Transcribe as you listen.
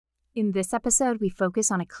In this episode, we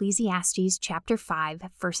focus on Ecclesiastes chapter 5,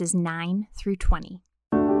 verses 9 through 20.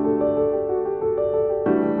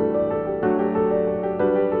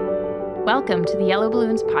 Welcome to the Yellow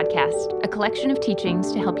Balloons Podcast, a collection of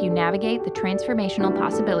teachings to help you navigate the transformational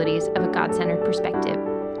possibilities of a God-centered perspective.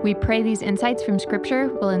 We pray these insights from Scripture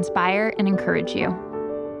will inspire and encourage you.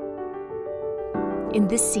 In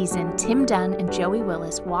this season, Tim Dunn and Joey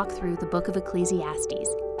Willis walk through the book of Ecclesiastes,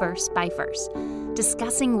 verse by verse,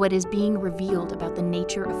 discussing what is being revealed about the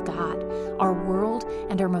nature of God, our world,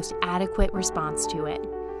 and our most adequate response to it.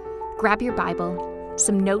 Grab your Bible,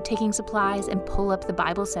 some note-taking supplies, and pull up the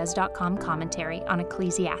BibleSays.com commentary on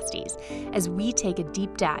Ecclesiastes as we take a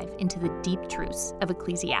deep dive into the deep truths of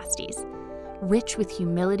Ecclesiastes. Rich with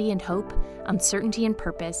humility and hope, uncertainty and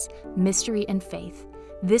purpose, mystery and faith,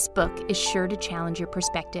 this book is sure to challenge your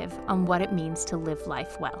perspective on what it means to live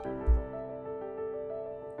life well.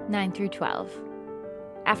 9 through 12.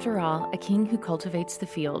 After all, a king who cultivates the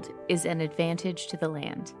field is an advantage to the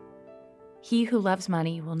land. He who loves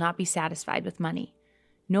money will not be satisfied with money,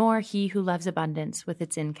 nor he who loves abundance with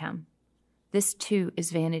its income. This too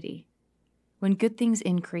is vanity. When good things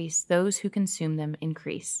increase, those who consume them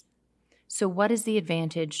increase. So what is the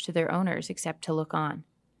advantage to their owners except to look on?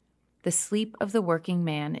 The sleep of the working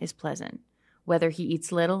man is pleasant, whether he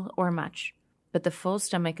eats little or much, but the full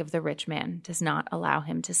stomach of the rich man does not allow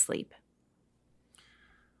him to sleep.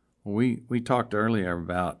 We talked earlier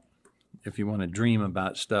about if you want to dream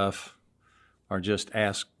about stuff or just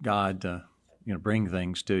ask God to bring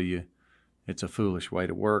things to you, it's a foolish way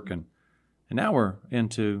to work. And now we're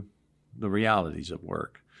into the realities of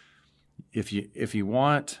work. If you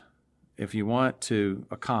want to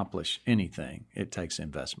accomplish anything, it takes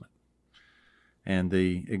investment. And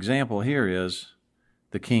the example here is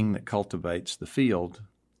the king that cultivates the field.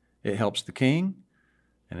 It helps the king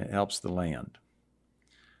and it helps the land.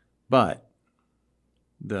 But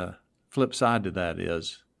the flip side to that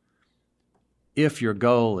is if your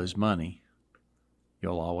goal is money,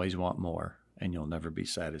 you'll always want more and you'll never be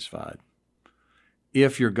satisfied.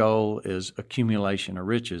 If your goal is accumulation of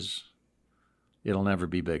riches, it'll never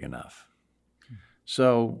be big enough.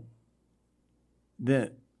 So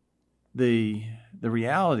the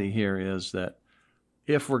reality here is that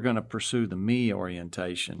if we're going to pursue the me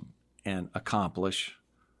orientation and accomplish,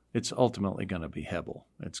 it's ultimately going to be Hebel.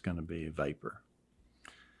 It's going to be vapor.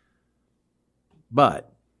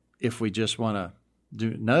 But if we just want to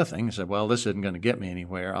do nothing and say, well, this isn't going to get me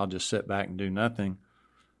anywhere, I'll just sit back and do nothing,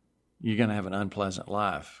 you're going to have an unpleasant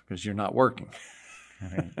life because you're not working.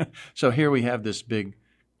 Right. So here we have this big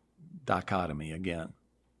dichotomy again.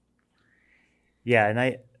 Yeah,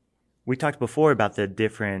 and we talked before about the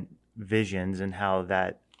different visions and how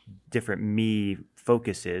that different me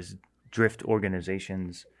focuses drift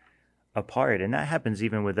organizations apart. And that happens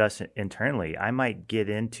even with us internally. I might get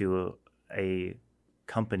into a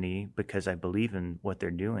company because I believe in what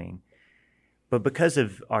they're doing. But because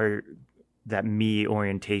of that me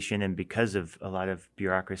orientation and because of a lot of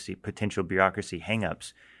potential bureaucracy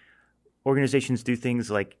hangups, organizations do things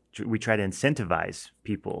like we try to incentivize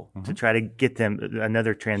people to try to get them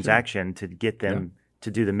another transaction to get them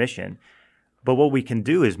to do the mission. But what we can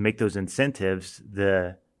do is make those incentives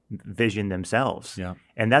the vision themselves. Yeah.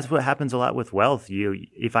 And that's what happens a lot with wealth.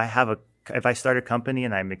 If I start a company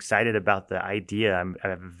and I'm excited about the idea, I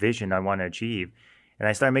have a vision I want to achieve, and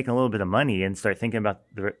I start making a little bit of money and start thinking about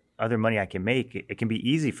the other money I can make, it can be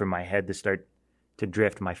easy for my head to start to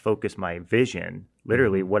drift my focus, my vision,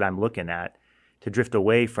 literally what I'm looking at, to drift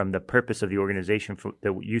away from the purpose of the organization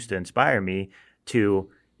that used to inspire me to,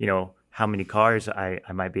 how many cars I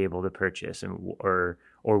might be able to purchase or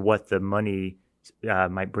what the money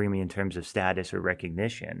might bring me in terms of status or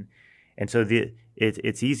recognition. And so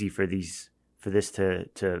it's easy for this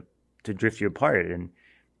to drift you apart and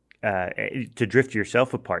to drift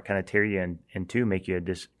yourself apart, kind of tear you in two, make you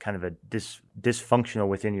dysfunctional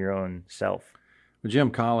within your own self. Well,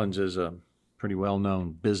 Jim Collins is a pretty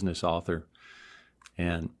well-known business author,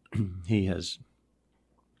 and he has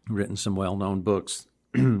written some well-known books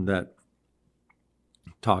that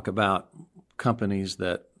talk about companies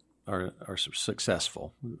that are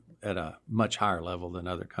successful at a much higher level than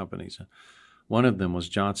other companies. One of them was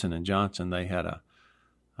Johnson & Johnson. They had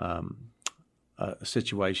a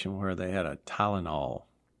situation where they had a Tylenol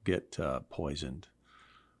get poisoned,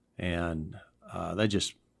 and they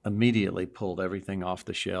just immediately pulled everything off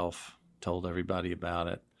the shelf, told everybody about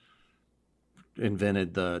it,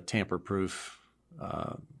 invented the tamper-proof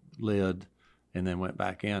lid, and then went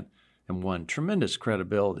back in and won tremendous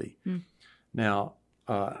credibility. Now,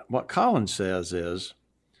 what Collins says is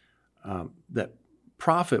that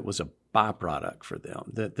profit was a byproduct for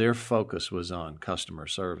them, that their focus was on customer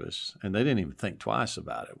service, and they didn't even think twice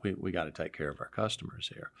about it. We got to take care of our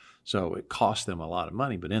customers here. So it cost them a lot of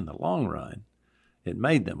money, but in the long run, it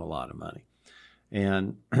made them a lot of money.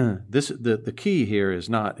 And the key here is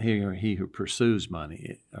not he who pursues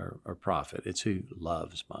money or profit. It's who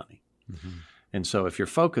loves money. Mm-hmm. And so if your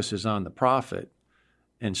focus is on the profit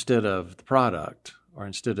instead of the product or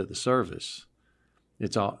instead of the service,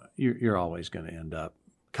 you're always going to end up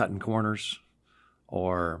cutting corners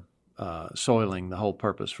or soiling the whole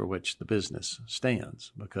purpose for which the business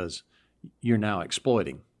stands, because you're now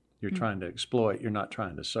exploiting. You're trying to exploit. You're not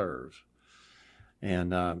trying to serve.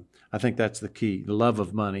 And I think that's the key. The love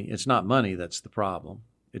of money. It's not money that's the problem.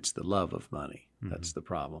 It's the love of money that's the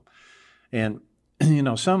problem. And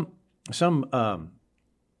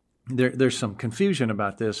there's some confusion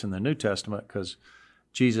about this in the New Testament, because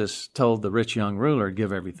Jesus told the rich young ruler,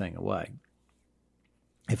 "Give everything away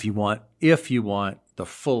if you want the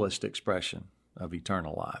fullest expression of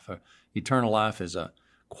eternal life." Eternal life is a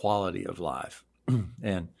quality of life,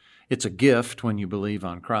 and it's a gift when you believe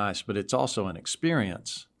on Christ, but it's also an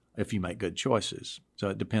experience if you make good choices. So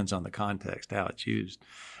it depends on the context, how it's used.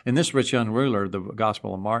 In this rich young ruler, the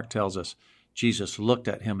Gospel of Mark tells us Jesus looked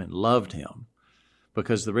at him and loved him,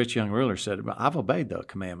 because the rich young ruler said, "I've obeyed the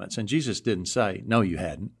commandments." And Jesus didn't say, "No, you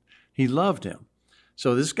hadn't." He loved him.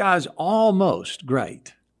 So this guy's almost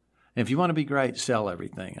great. And if you want to be great, sell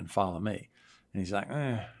everything and follow me. And he's like,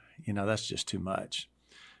 that's just too much.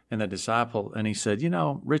 And the disciple, and he said,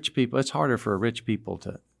 rich people, it's harder for a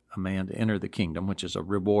man to enter the kingdom, which is a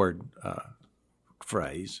reward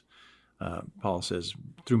phrase. Paul says,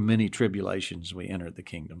 through many tribulations we enter the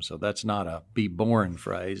kingdom. So that's not a be born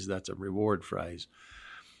phrase, that's a reward phrase.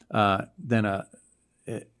 And the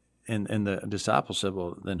disciple said,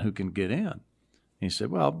 "Well, then who can get in?" And he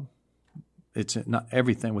said, "Well, it's not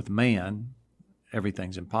everything with man,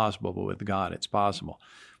 everything's impossible, but with God it's possible,"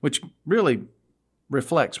 which really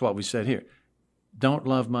reflects what we said here. Don't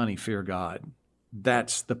love money, fear God.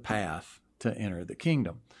 That's the path to enter the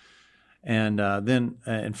kingdom. And then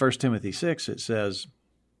in 1 Timothy 6, it says,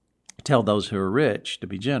 "Tell those who are rich to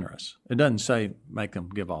be generous." It doesn't say make them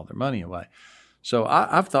give all their money away. So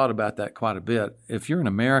I've thought about that quite a bit. If you're an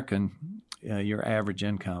American, your average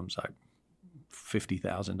income's like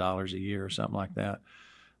 $50,000 a year or something like that.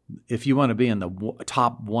 If you want to be in the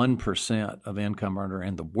top 1% of income earner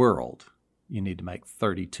in the world, you need to make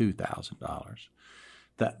 $32,000.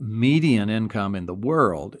 The median income in the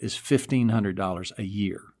world is $1,500 a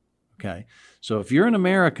year. Okay, so if you're an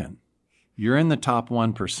American, you're in the top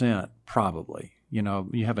 1% probably.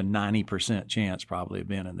 You have a 90% chance probably of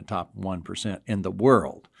being in the top 1% in the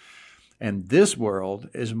world. And this world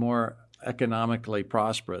is more economically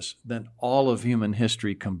prosperous than all of human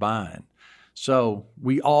history combined. So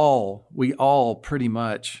we all pretty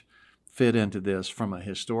much fit into this from a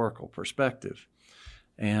historical perspective.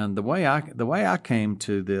 And the way I came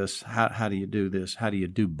to this, how do you do this? How do you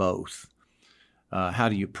do both? How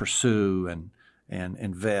do you pursue and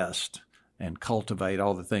invest and cultivate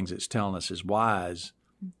all the things it's telling us is wise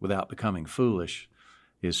without becoming foolish?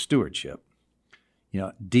 Is stewardship.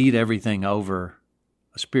 Deed everything over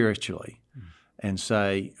spiritually and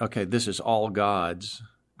say, okay, this is all God's,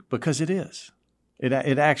 because it is. It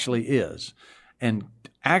actually is. And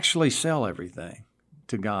actually sell everything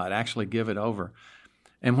to God, actually give it over.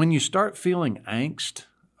 And when you start feeling angst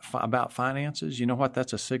about finances, you know what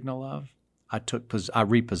that's a signal of? I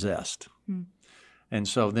repossessed. And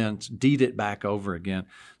so then deed it back over again.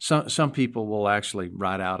 Some people will actually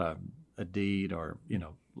write out a deed or,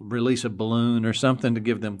 release a balloon or something to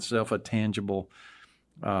give themselves a tangible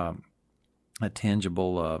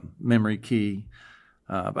memory key.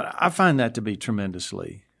 But I find that to be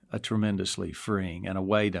tremendously freeing and a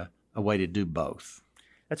way to do both.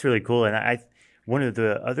 That's really cool. And one of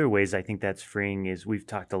the other ways I think that's freeing is we've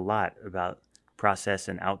talked a lot about process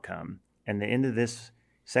and outcome. And the end of this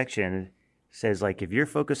section says, like, if you're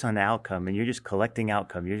focused on the outcome and you're just collecting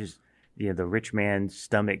outcome, you're just, the rich man's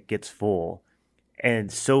stomach gets full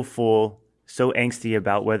and so full, so angsty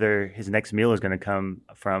about whether his next meal is going to come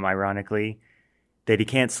from, ironically, that he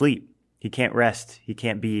can't sleep, he can't rest, he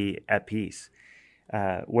can't be at peace.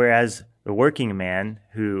 Whereas the working man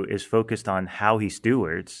who is focused on how he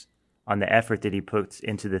stewards, on the effort that he puts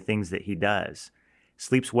into the things that he does,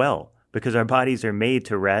 sleeps well, because our bodies are made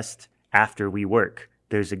to rest after we work.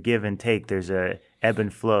 There's a give and take. There's a ebb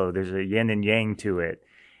and flow. There's a yin and yang to it.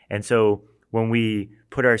 And so when we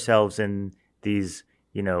put ourselves in these,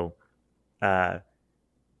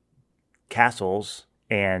 castles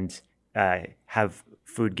and have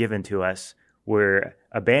food given to us, we're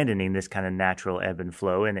abandoning this kind of natural ebb and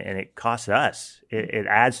flow, and it costs us. It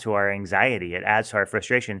adds to our anxiety. It adds to our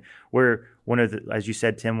frustration. We're one of the, as you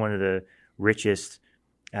said, Tim, one of the richest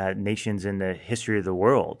nations in the history of the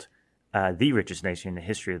world, the richest nation in the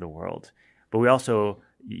history of the world. But we also,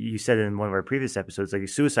 you said in one of our previous episodes, like the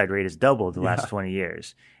suicide rate has doubled the last 20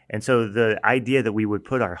 years. And so the idea that we would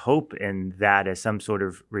put our hope in that as some sort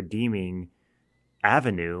of redeeming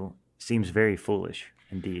avenue seems very foolish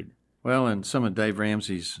indeed. Well, and some of Dave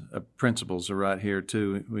Ramsey's principles are right here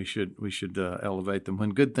too. We should elevate them. When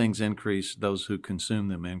good things increase, those who consume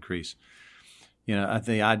them increase.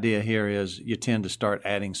 The idea here is you tend to start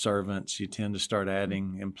adding servants, you tend to start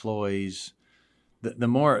adding employees. The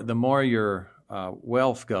more your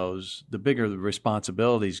wealth goes, the bigger the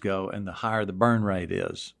responsibilities go, and the higher the burn rate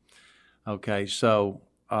is. Okay, so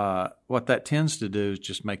what that tends to do is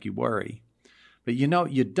just make you worry. But you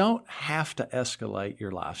don't have to escalate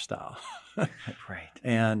your lifestyle. Right.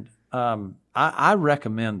 And I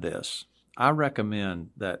recommend this. I recommend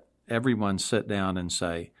that everyone sit down and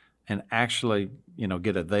say, and actually,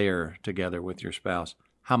 get a there together with your spouse.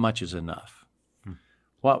 How much is enough?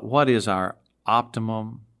 What is our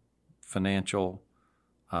optimum financial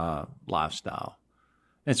lifestyle?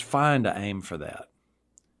 It's fine to aim for that.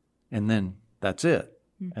 And then that's it.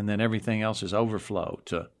 And then everything else is overflow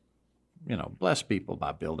to bless people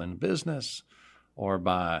by building a business or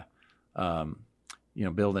by,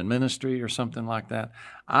 building ministry or something like that.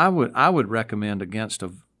 I would recommend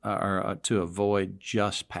to avoid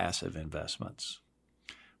just passive investments.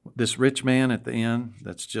 This rich man at the end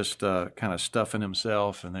that's just kind of stuffing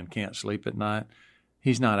himself and then can't sleep at night,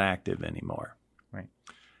 he's not active anymore. Right.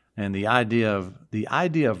 And the idea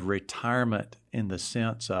of retirement in the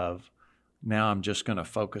sense of now I'm just going to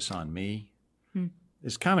focus on me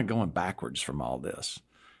is kind of going backwards from all this.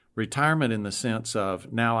 Retirement in the sense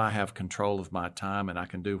of now I have control of my time and I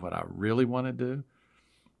can do what I really want to do.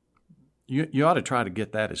 You ought to try to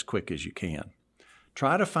get that as quick as you can.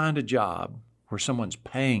 Try to find a job where someone's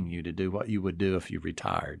paying you to do what you would do if you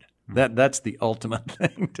retired. That's the ultimate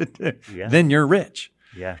thing to do. Yeah. Then you're rich.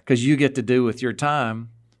 Yeah. Because you get to do with your time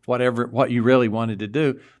what you really wanted to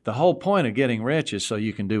do. The whole point of getting rich is so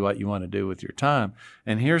you can do what you want to do with your time.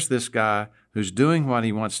 And here's this guy who's doing what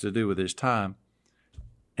he wants to do with his time,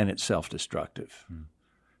 and it's self-destructive.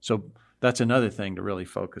 So that's another thing to really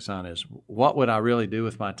focus on is what would I really do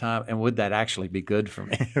with my time, and would that actually be good for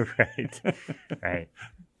me? Right.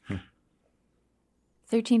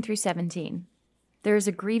 13 through 17. There is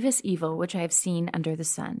a grievous evil which I have seen under the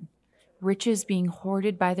sun, riches being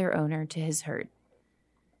hoarded by their owner to his hurt.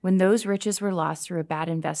 When those riches were lost through a bad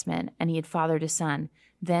investment and he had fathered a son,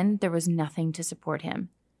 then there was nothing to support him.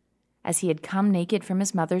 As he had come naked from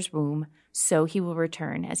his mother's womb, so he will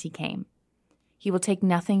return as he came. He will take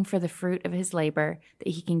nothing for the fruit of his labor that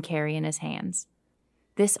he can carry in his hands.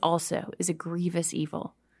 This also is a grievous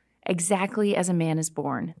evil. Exactly as a man is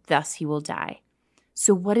born, thus he will die.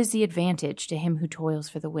 So what is the advantage to him who toils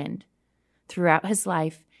for the wind? Throughout his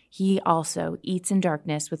life, he also eats in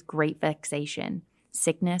darkness with great vexation,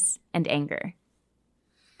 sickness, and anger.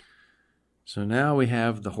 So now we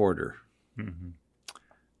have the hoarder. Mm-hmm.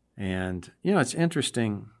 And, it's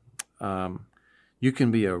interesting. You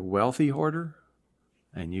can be a wealthy hoarder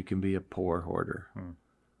and you can be a poor hoarder.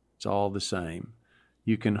 It's all the same.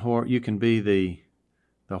 You can be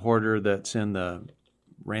the hoarder that's in the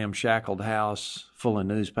ramshackled house full of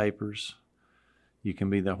newspapers. You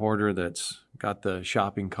can be the hoarder that's got the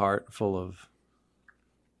shopping cart full of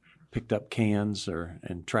picked up cans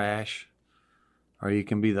and trash. Or you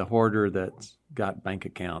can be the hoarder that's got bank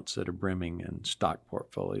accounts that are brimming and stock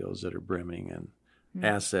portfolios that are brimming and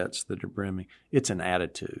assets that are brimming. It's an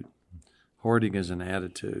attitude. Hoarding is an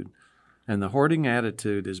attitude. And the hoarding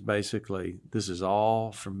attitude is basically, this is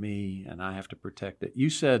all for me and I have to protect it.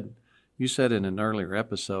 You said in an earlier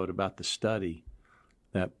episode about the study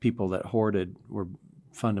that people that hoarded were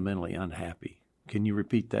fundamentally unhappy. Can you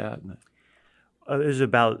repeat that? It was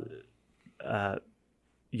about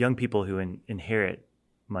young people who inherit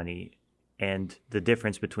money and the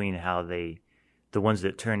difference between how the ones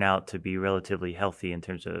that turn out to be relatively healthy in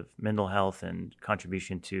terms of mental health and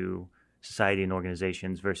contribution to society and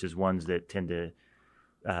organizations versus ones that tend to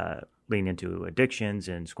lean into addictions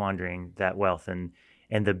and squandering that wealth. And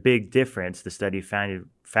the big difference the study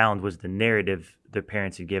found was the narrative their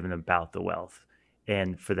parents had given about the wealth.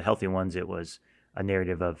 And for the healthy ones, it was a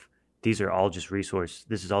narrative of, these are all just resource.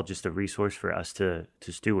 This is all just a resource for us to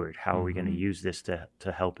steward. How are we going to use this to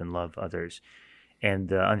help and love others? And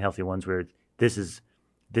the unhealthy ones were, this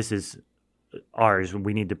is ours.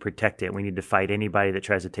 We need to protect it. We need to fight anybody that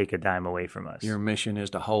tries to take a dime away from us. Your mission is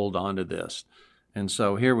to hold on to this. And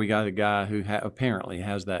so here we got a guy who apparently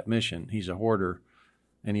has that mission. He's a hoarder,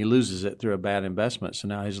 and he loses it through a bad investment. So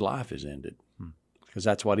now his life is ended because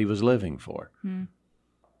that's what he was living for.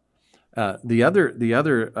 The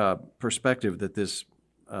other perspective that this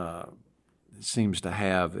seems to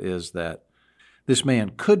have is that this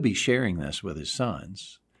man could be sharing this with his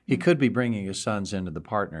sons. He could be bringing his sons into the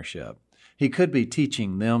partnership. He could be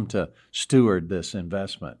teaching them to steward this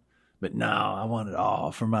investment. But no, I want it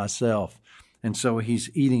all for myself. And so he's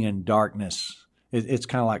eating in darkness. It's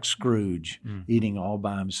kind of like Scrooge, eating all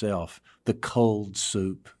by himself, the cold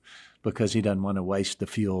soup, because he doesn't want to waste the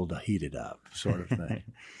fuel to heat it up, sort of thing.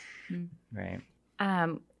 Right.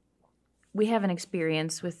 We have an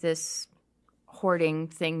experience with this hoarding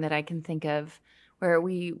thing that I can think of where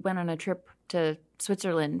we went on a trip to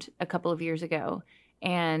Switzerland a couple of years ago,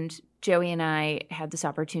 and Joey and I had this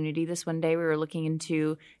opportunity this one day. We were looking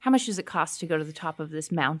into how much does it cost to go to the top of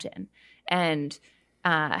this mountain and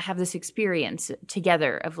have this experience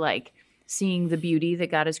together of like seeing the beauty that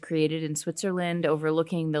God has created in Switzerland,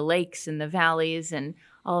 overlooking the lakes and the valleys and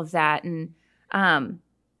all of that. And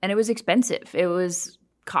it was expensive. It was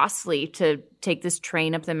costly to take this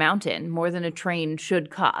train up the mountain, more than a train should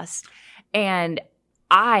cost. And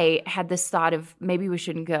I had this thought of maybe we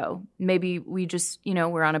shouldn't go. Maybe we just,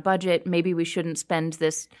 we're on a budget. Maybe we shouldn't spend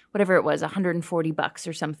this, whatever it was, $140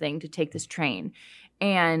 or something to take this train.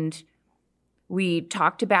 And we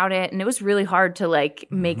talked about it, and it was really hard to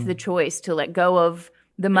make the choice to let go of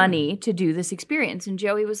the money to do this experience. And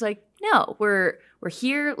Joey was like, no, we're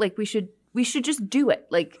here. Like we should just do it.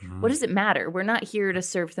 Like, what does it matter? We're not here to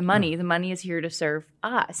serve the money. The money is here to serve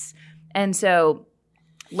us. And so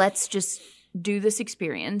let's just do this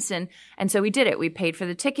experience. And so we did it. We paid for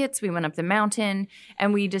the tickets. We went up the mountain,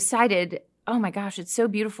 and we decided, oh my gosh, it's so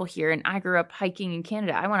beautiful here. And I grew up hiking in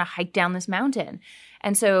Canada. I want to hike down this mountain.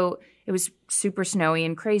 And so it was super snowy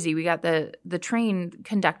and crazy. We got the train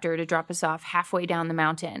conductor to drop us off halfway down the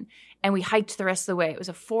mountain, and we hiked the rest of the way. It was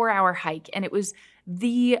a 4-hour hike, and it was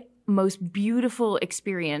the most beautiful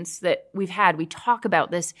experience that we've had. We talk about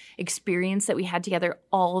this experience that we had together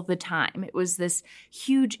all the time. It was this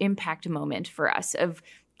huge impact moment for us of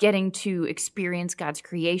getting to experience God's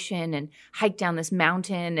creation and hike down this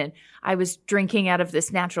mountain. And I was drinking out of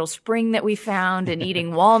this natural spring that we found and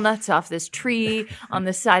eating walnuts off this tree on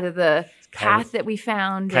the side of the path that we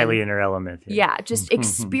found. Kylie in her element. Yeah, just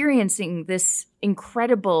experiencing this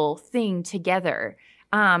incredible thing together.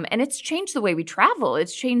 And it's changed the way we travel.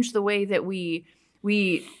 It's changed the way that we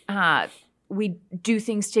do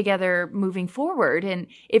things together moving forward. And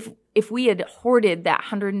if we had hoarded that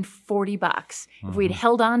 $140, if we had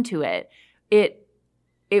held on to it,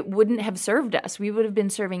 it wouldn't have served us. We would have been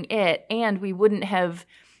serving it, and we wouldn't have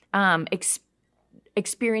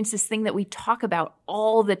experienced this thing that we talk about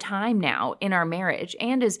all the time now in our marriage,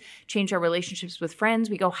 and has changed our relationships with friends.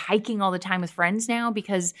 We go hiking all the time with friends now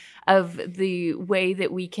because of the way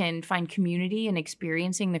that we can find community and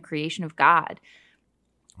experiencing the creation of God.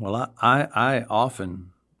 Well, I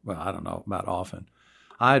often, I don't know about often,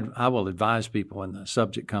 I will advise people when the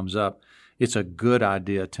subject comes up, it's a good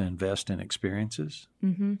idea to invest in experiences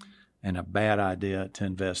and a bad idea to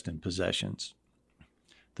invest in possessions.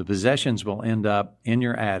 The possessions will end up in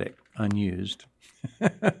your attic unused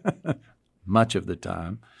much of the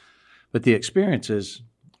time, but the experiences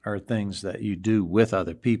are things that you do with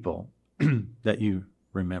other people that you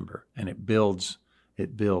remember, and it builds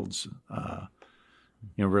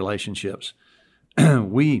relationships.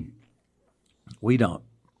 We don't.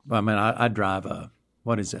 I mean, I drive a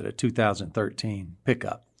 2013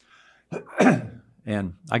 pickup,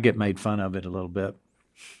 and I get made fun of it a little bit.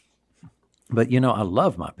 But, I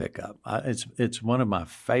love my pickup. It's one of my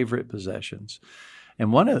favorite possessions.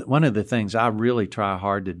 And one of the things I really try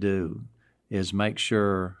hard to do is make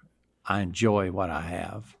sure I enjoy what I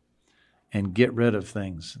have and get rid of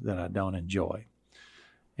things that I don't enjoy.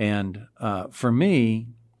 And for me,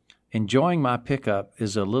 enjoying my pickup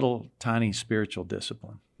is a little tiny spiritual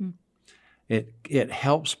discipline. It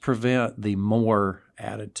helps prevent the more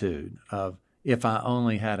attitude of if I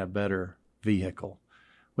only had a better vehicle,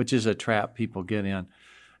 which is a trap people get in.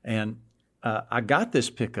 And I got this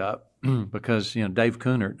pickup because, Dave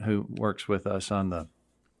Kunert, who works with us on the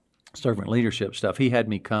servant leadership stuff, he had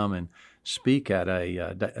me come and speak at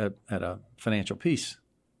a financial peace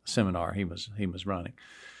seminar he was running.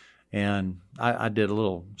 And I did a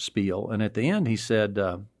little spiel. And at the end, he said,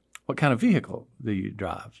 what kind of vehicle do you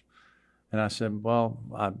drive? And I said, well,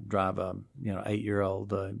 I drive a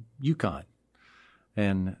 8-year-old Yukon.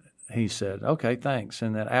 And he said, okay, thanks.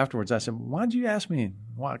 And then afterwards I said, why'd you ask me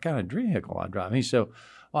what kind of vehicle I drive? And he said,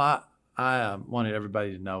 well, I wanted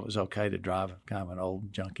everybody to know it was okay to drive kind of an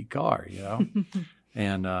old junky car,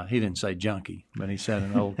 And he didn't say junky, but he said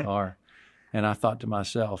an old car. And I thought to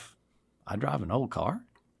myself, I drive an old car?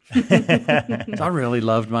 So I really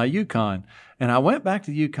loved my Yukon. And I went back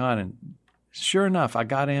to the Yukon, and sure enough, I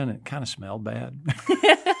got in and it kind of smelled bad.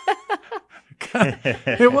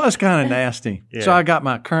 It was kind of nasty. Yeah. So I got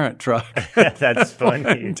my current truck. That's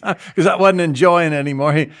funny. Because I wasn't enjoying it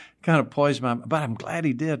anymore. He kind of poisoned my, but I'm glad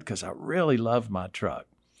he did because I really loved my truck.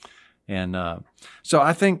 And so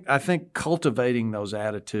I think cultivating those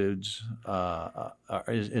attitudes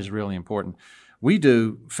is really important. We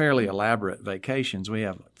do fairly elaborate vacations. We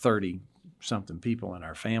have 30-something people in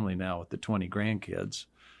our family now with the 20 grandkids,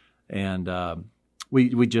 and we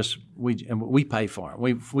pay for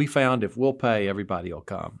them. We found if we'll pay, everybody will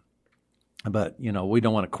come. But we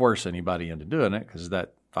don't want to coerce anybody into doing it because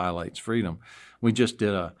that violates freedom. We just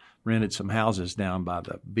rented some houses down by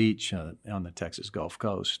the beach on the Texas Gulf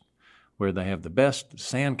Coast, where they have the best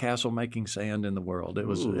sandcastle making sand in the world. It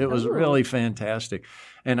was really fantastic.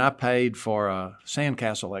 And I paid for a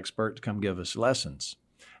sandcastle expert to come give us lessons.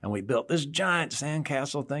 And we built this giant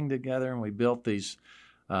sandcastle thing together, and we built these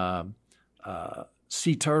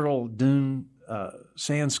sea turtle dune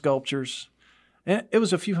sand sculptures. And it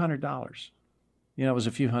was a few $100s. It was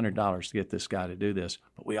a few $100s to get this guy to do this.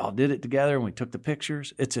 But we all did it together, and we took the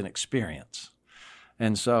pictures. It's an experience.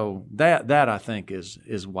 And so that I think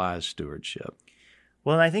is wise stewardship.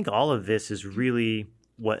 Well, and I think all of this is really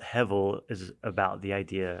what Hevel is about, the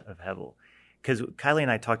idea of Hevel. Because Kylie and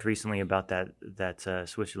I talked recently about that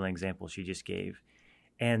Switzerland example she just gave,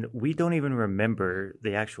 and we don't even remember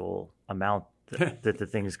the actual amount that the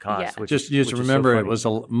things cost. Yeah. Which remember so it was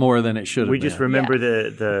more than it should have been. We just remember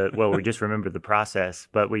we just remember the process,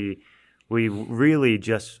 but we really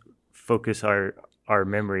just focus our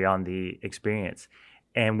memory on the experience.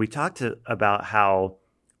 And we talked about how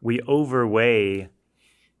we overweigh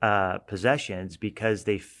possessions because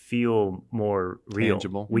they feel more real.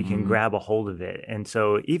 Tangible. We can grab a hold of it. And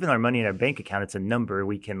so even our money in our bank account, it's a number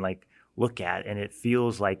we can look at, and it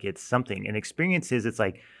feels like it's something. And experiences, it's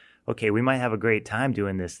like, okay, we might have a great time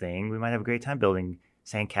doing this thing. We might have a great time building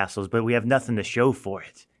sandcastles, but we have nothing to show for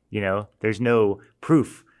it. There's no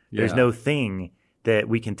proof. Yeah. There's no thing that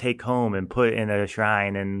we can take home and put in a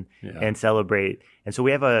shrine and celebrate. And so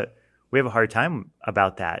we have a hard time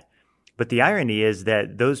about that. But the irony is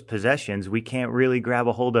that those possessions we can't really grab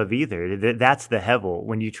a hold of either. That's the Hevel.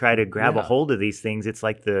 When you try to grab a hold of these things, it's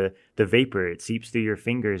like the vapor. It seeps through your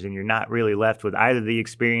fingers, and you're not really left with either the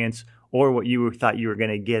experience or what you thought you were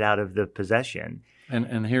going to get out of the possession.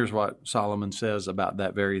 And here's what Solomon says about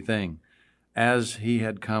that very thing. As he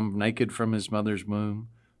had come naked from his mother's womb,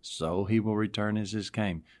 so he will return as he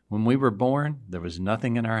came. When we were born, there was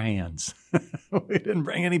nothing in our hands. We didn't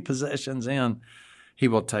bring any possessions in. He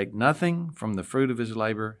will take nothing from the fruit of his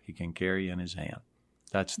labor he can carry in his hand.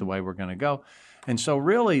 That's the way we're going to go. And so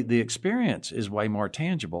really the experience is way more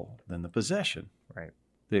tangible than the possession. Right.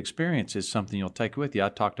 The experience is something you'll take with you. I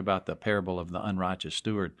talked about the parable of the unrighteous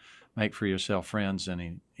steward. Make for yourself friends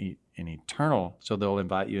in eternal, so they'll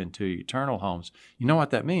invite you into eternal homes. You know what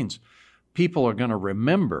that means? People are going to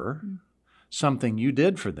remember something you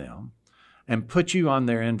did for them and put you on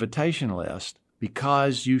their invitation list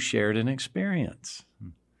because you shared an experience.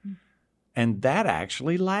 And that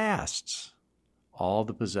actually lasts. All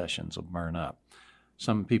the possessions will burn up.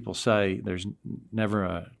 Some people say there's never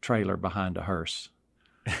a trailer behind a hearse.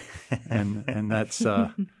 and that's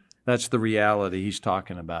the reality he's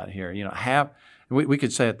talking about here. We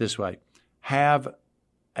could say it this way: have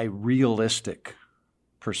a realistic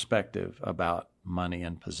perspective about money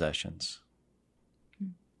and possessions.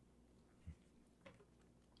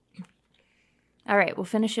 All right, we'll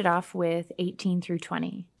finish it off with 18 through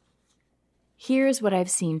 20. Here's what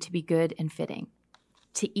I've seen to be good and fitting: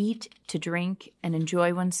 to eat, to drink, and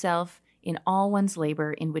enjoy oneself in all one's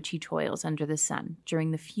labor in which he toils under the sun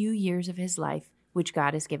during the few years of his life which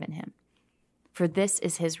God has given him. For this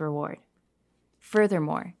is his reward.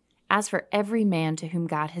 Furthermore, as for every man to whom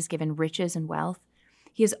God has given riches and wealth,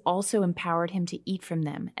 he has also empowered him to eat from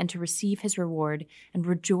them and to receive his reward and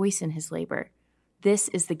rejoice in his labor. This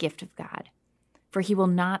is the gift of God. For he will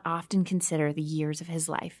not often consider the years of his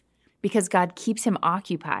life, because God keeps him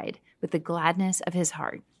occupied with the gladness of his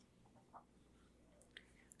heart.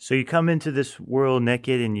 So you come into this world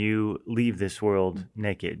naked and you leave this world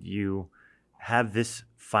naked. You have this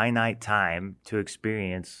finite time to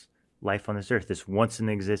experience life on this earth, this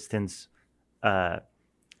once-in-existence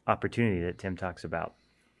opportunity that Tim talks about.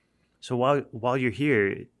 So while you're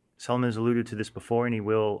here, Solomon has alluded to this before, and he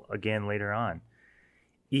will again later on.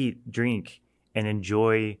 Eat, drink, and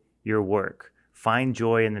enjoy your work. Find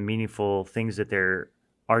joy in the meaningful things that there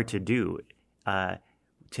are to do.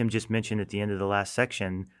 Tim just mentioned at the end of the last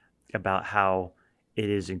section about how it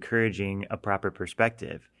is encouraging a proper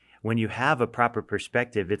perspective. When you have a proper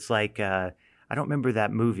perspective, it's like I don't remember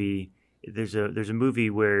that movie. There's a movie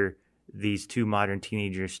where these two modern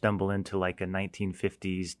teenagers stumble into like a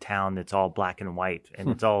 1950s town that's all black and white, and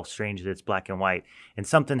it's all strange that it's black and white. And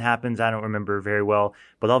something happens, I don't remember very well,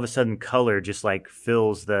 but all of a sudden color just like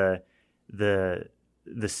fills the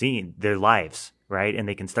scene, their lives, right? And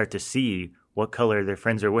they can start to see what color their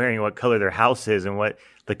friends are wearing, what color their house is, and what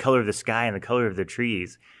the color of the sky and the color of the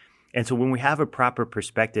trees. And so when we have a proper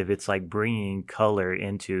perspective, it's like bringing color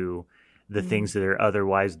into the things that are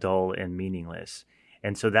otherwise dull and meaningless.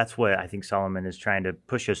 And so that's what I think Solomon is trying to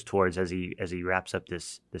push us towards as he wraps up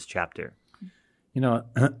this chapter. You know,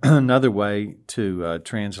 another way to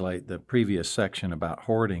translate the previous section about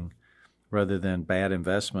hoarding rather than bad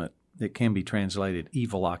investment, it can be translated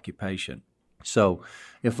evil occupation. So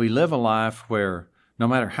if we live a life where no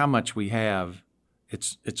matter how much we have,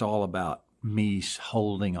 it's all about me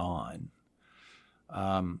holding on,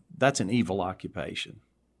 that's an evil occupation.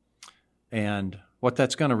 And what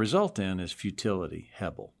that's going to result in is futility,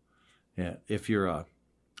 Hebel. Yeah, if you're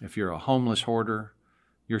a homeless hoarder,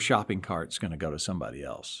 your shopping cart's going to go to somebody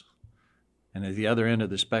else. And at the other end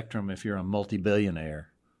of the spectrum, if you're a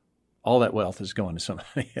multi-billionaire, all that wealth is going to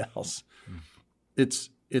somebody else. It's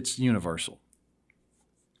universal.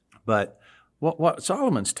 But what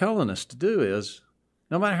Solomon's telling us to do is,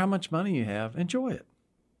 no matter how much money you have, enjoy it.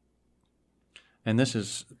 And this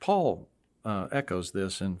is, Paul echoes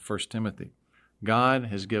this in 1 Timothy. God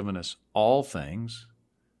has given us all things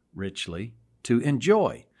richly to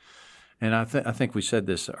enjoy. And I think we said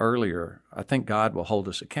this earlier. I think God will hold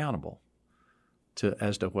us accountable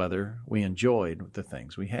as to whether we enjoyed the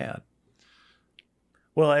things we had.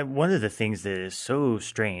 Well, one of the things that is so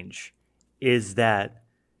strange is that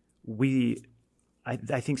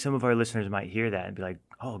I think some of our listeners might hear that and be like,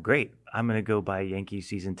 "Oh, great! I'm going to go buy Yankee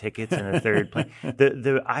season tickets and a third plane."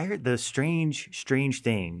 I heard the strange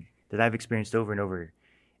thing that I've experienced over and over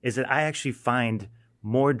is that I actually find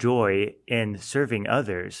more joy in serving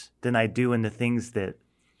others than I do in the things that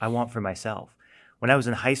I want for myself. When I was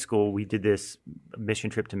in high school, we did this mission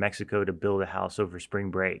trip to Mexico to build a house over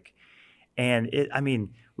spring break. And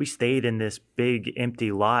we stayed in this big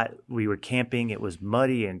empty lot. We were camping. It was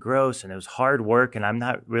muddy and gross, and it was hard work. And I'm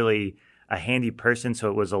not really a handy person, so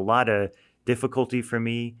it was a lot of difficulty for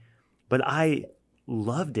me. But I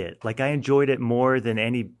loved it. Like, I enjoyed it more than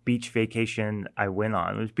any beach vacation I went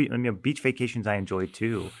on. Beach vacations I enjoyed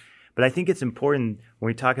too. But I think it's important when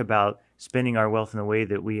we talk about spending our wealth in the way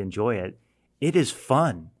that we enjoy it. It is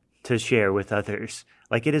fun to share with others.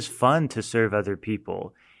 Like, it is fun to serve other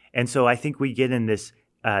people. And so I think we get in this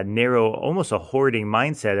narrow, almost a hoarding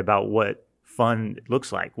mindset about what fun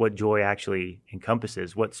looks like, what joy actually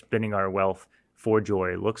encompasses, what spending our wealth for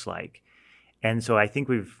joy looks like. And so I think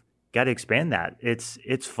we've got to expand that.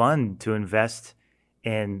 It's fun to invest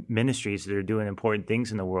in ministries that are doing important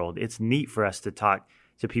things in the world. It's neat for us to talk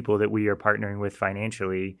to people that we are partnering with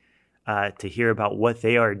financially to hear about what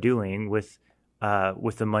they are doing with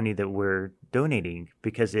the money that we're donating,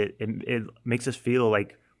 because it makes us feel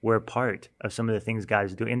like we're a part of some of the things God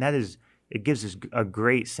is doing, and it gives us a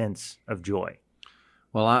great sense of joy.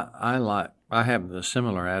 Well, I have the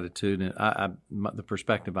similar attitude, and the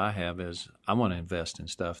perspective I have is I want to invest in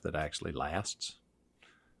stuff that actually lasts.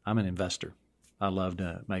 I'm an investor. I love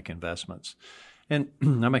to make investments, and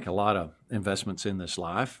I make a lot of investments in this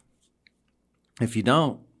life. If you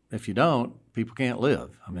don't, people can't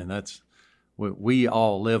live. I mean, we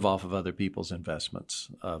all live off of other people's investments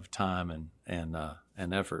of time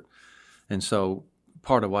and effort, and so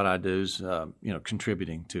part of what I do is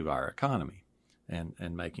contributing to our economy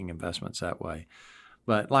and making investments that way.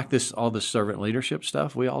 But like all this servant leadership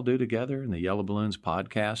stuff we all do together, and the Yellow Balloons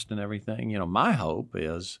podcast and everything, my hope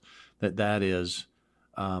is that is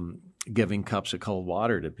giving cups of cold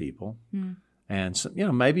water to people. Mm. And so,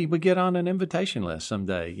 maybe we get on an invitation list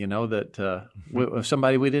someday, that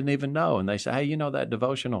somebody we didn't even know, and they say, hey, that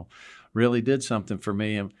devotional really did something for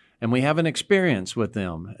me, and we have an experience with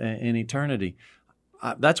them in eternity.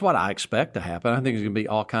 That's what I expect to happen. I think there's going to be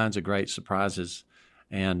all kinds of great surprises,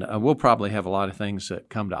 and we'll probably have a lot of things that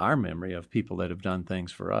come to our memory of people that have done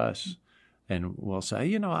things for us, and we'll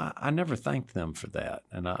say, I never thanked them for that,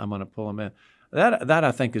 and I'm going to pull them in. That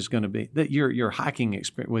I think is going to be that your hiking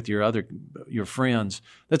experience with your friends.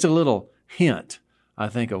 That's a little hint, I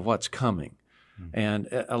think, of what's coming, and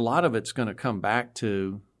a lot of it's going to come back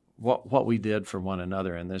to what we did for one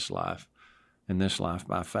another in this life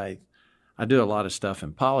by faith. I do a lot of stuff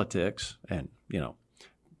in politics, and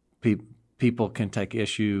people can take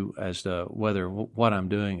issue as to whether what I'm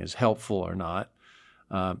doing is helpful or not.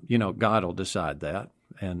 God will decide that.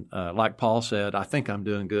 And like Paul said, I think I'm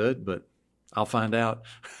doing good, but I'll find out.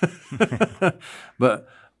 But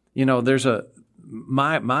there's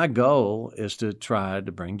my goal is to try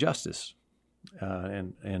to bring justice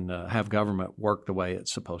and have government work the way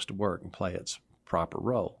it's supposed to work and play its proper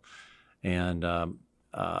role. And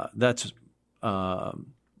that's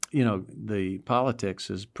the politics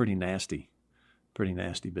is pretty nasty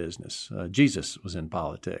business. Jesus was in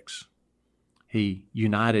politics. He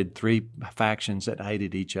united three factions that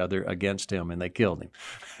hated each other against him, and they killed him.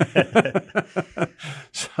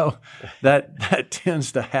 So that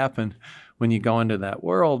tends to happen when you go into that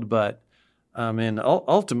world. But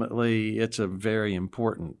ultimately, it's a very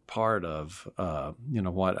important part of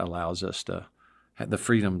what allows us to have the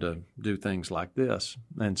freedom to do things like this.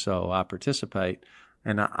 And so I participate,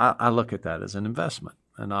 and I look at that as an investment,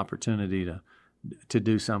 an opportunity to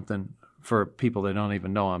do something for people that don't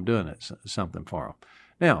even know I'm doing it, something for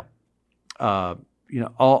them. Now,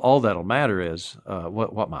 all that'll matter is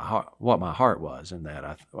what my heart was in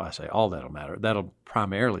that. I say all that'll matter. That'll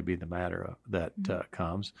primarily be the matter that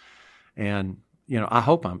comes, and I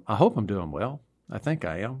hope I'm doing well. I think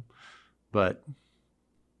I am, but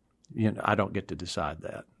I don't get to decide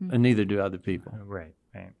that, and neither do other people. Right.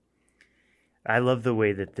 I love the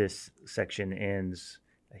way that this section ends.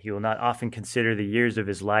 He will not often consider the years of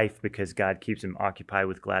his life because God keeps him occupied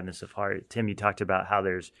with gladness of heart. Tim, you talked about how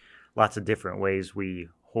there's lots of different ways we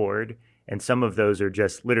hoard, and some of those are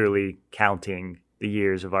just literally counting the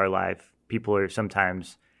years of our life. People are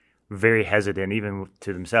sometimes very hesitant, even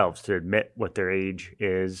to themselves, to admit what their age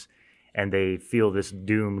is, and they feel this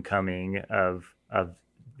doom coming of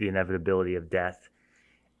the inevitability of death.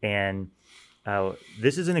 And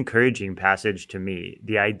this is an encouraging passage to me,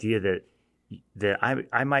 the idea that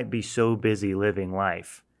I might be so busy living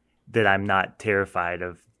life that I'm not terrified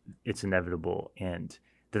of its inevitable end,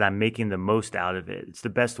 that I'm making the most out of it. It's the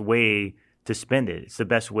best way to spend it. It's the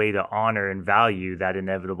best way to honor and value that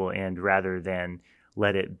inevitable end rather than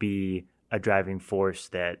let it be a driving force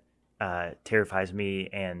that terrifies me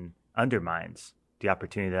and undermines the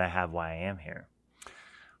opportunity that I have while I am here.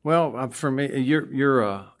 Well, for me, you're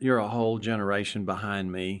a whole generation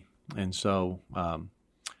behind me, and so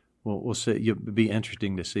we'll see. It'll be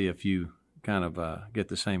interesting to see if you kind of get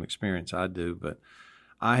the same experience I do. But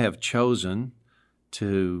I have chosen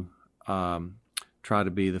to try to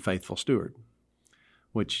be the faithful steward,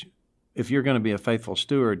 which if you're going to be a faithful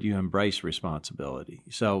steward, you embrace responsibility.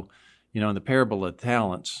 So, in the parable of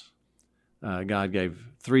talents, God gave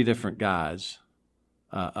three different guys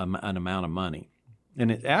an amount of money. And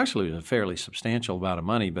it actually was a fairly substantial amount of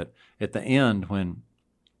money, but at the end, when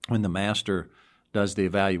the master does the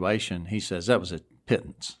evaluation, he says that was a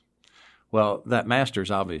pittance. Well, that master is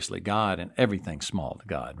obviously God, and everything's small to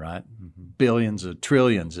God, right? Mm-hmm. Billions of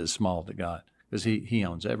trillions is small to God because he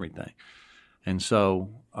owns everything. And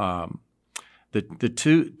so the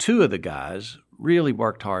two of the guys really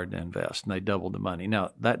worked hard to invest, and they doubled the money.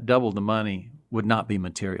 Now, that doubled the money would not be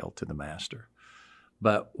material to the master.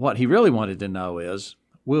 But what he really wanted to know is,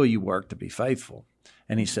 will you work to be faithful?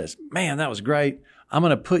 And he says, man, that was great. I'm going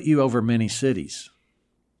to put you over many cities.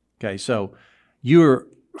 Okay, so you're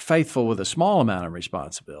faithful with a small amount of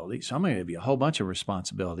responsibility, so I'm going to give you a whole bunch of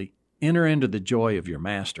responsibility. Enter into the joy of your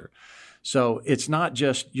master. So it's not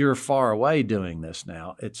just you're far away doing this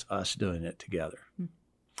now, it's us doing it together.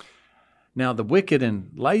 Now, the wicked and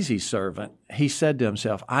lazy servant, he said to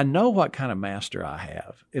himself, I know what kind of master I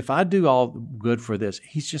have. If I do all good for this,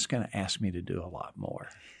 he's just going to ask me to do a lot more.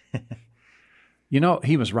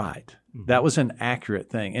 He was right. Mm-hmm. That was an accurate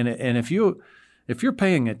thing. And if you're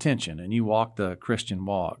paying attention and you walk the Christian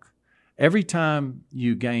walk, every time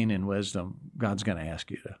you gain in wisdom, God's going to ask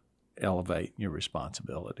you to elevate your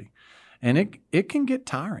responsibility. And it can get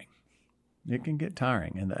tiring. It can get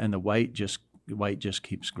tiring, and the weight just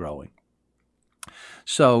keeps growing.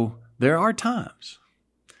 So there are times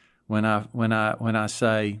when I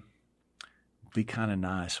say, be kind of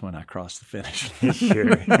nice when I cross the finish line.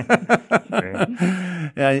 Sure.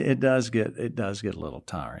 Yeah, it does get a little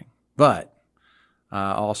tiring. But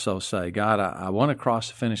I also say, God, I want to cross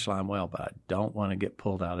the finish line well, but I don't want to get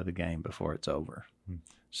pulled out of the game before it's over.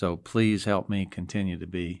 So please help me continue to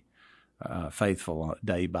be faithful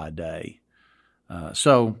day by day.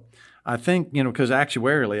 So I think, because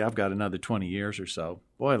actuarially I've got another 20 years or so.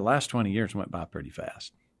 Boy, the last 20 years went by pretty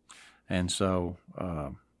fast. And so,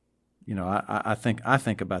 I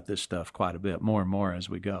think about this stuff quite a bit, more and more as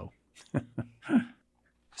we go.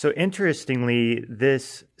 So interestingly,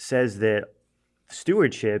 this says that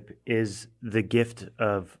stewardship is the gift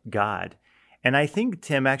of God. And I think,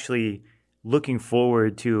 Tim, actually looking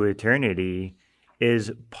forward to eternity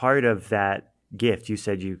is part of that gift. You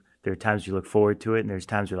said there are times you look forward to it, and there's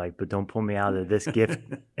times you're like, but don't pull me out of this gift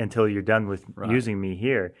until you're done with using me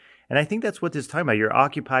here. And I think that's what this is talking about. You're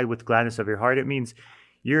occupied with gladness of your heart. It means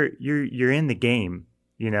you're in the game.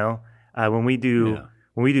 When we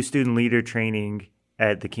do student leader training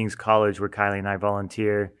at the King's College, where Kylie and I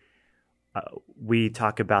volunteer, we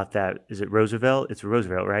talk about that. Is it Roosevelt? It's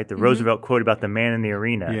Roosevelt, right? The Roosevelt quote about the man in the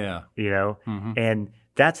arena. Yeah. And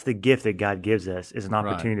that's the gift that God gives us, is an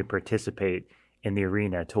opportunity to participate in the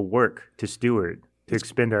arena, to work, to steward, to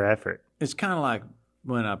expend our effort. It's kind of like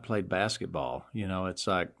when I played basketball. It's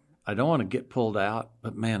like, I don't want to get pulled out,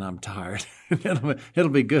 but man, I'm tired. It'll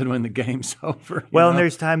be good when the game's over. Well, and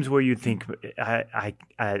there's times where you think, I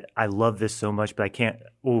love this so much, but I can't.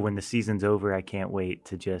 Oh, when the season's over, I can't wait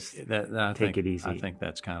to just take it easy. I think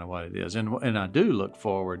that's kind of what it is, and I do look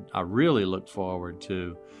forward. I really look forward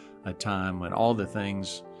to a time when all the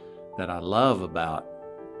things that I love about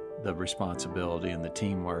the responsibility and the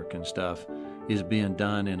teamwork and stuff is being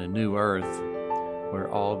done in a new earth, where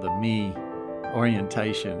all the me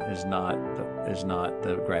orientation is not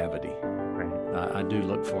the gravity. Right. I do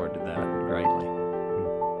look forward to that greatly.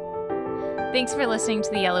 Thanks for listening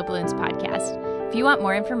to the Yellow Balloons podcast. If you want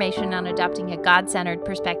more information on adopting a God-centered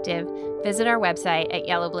perspective, visit our website at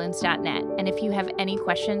yellowballoons.net. And if you have any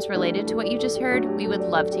questions related to what you just heard, we would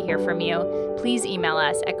love to hear from you. Please email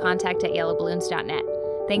us at contact@yellowballoons.net.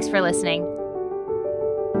 Thanks for listening.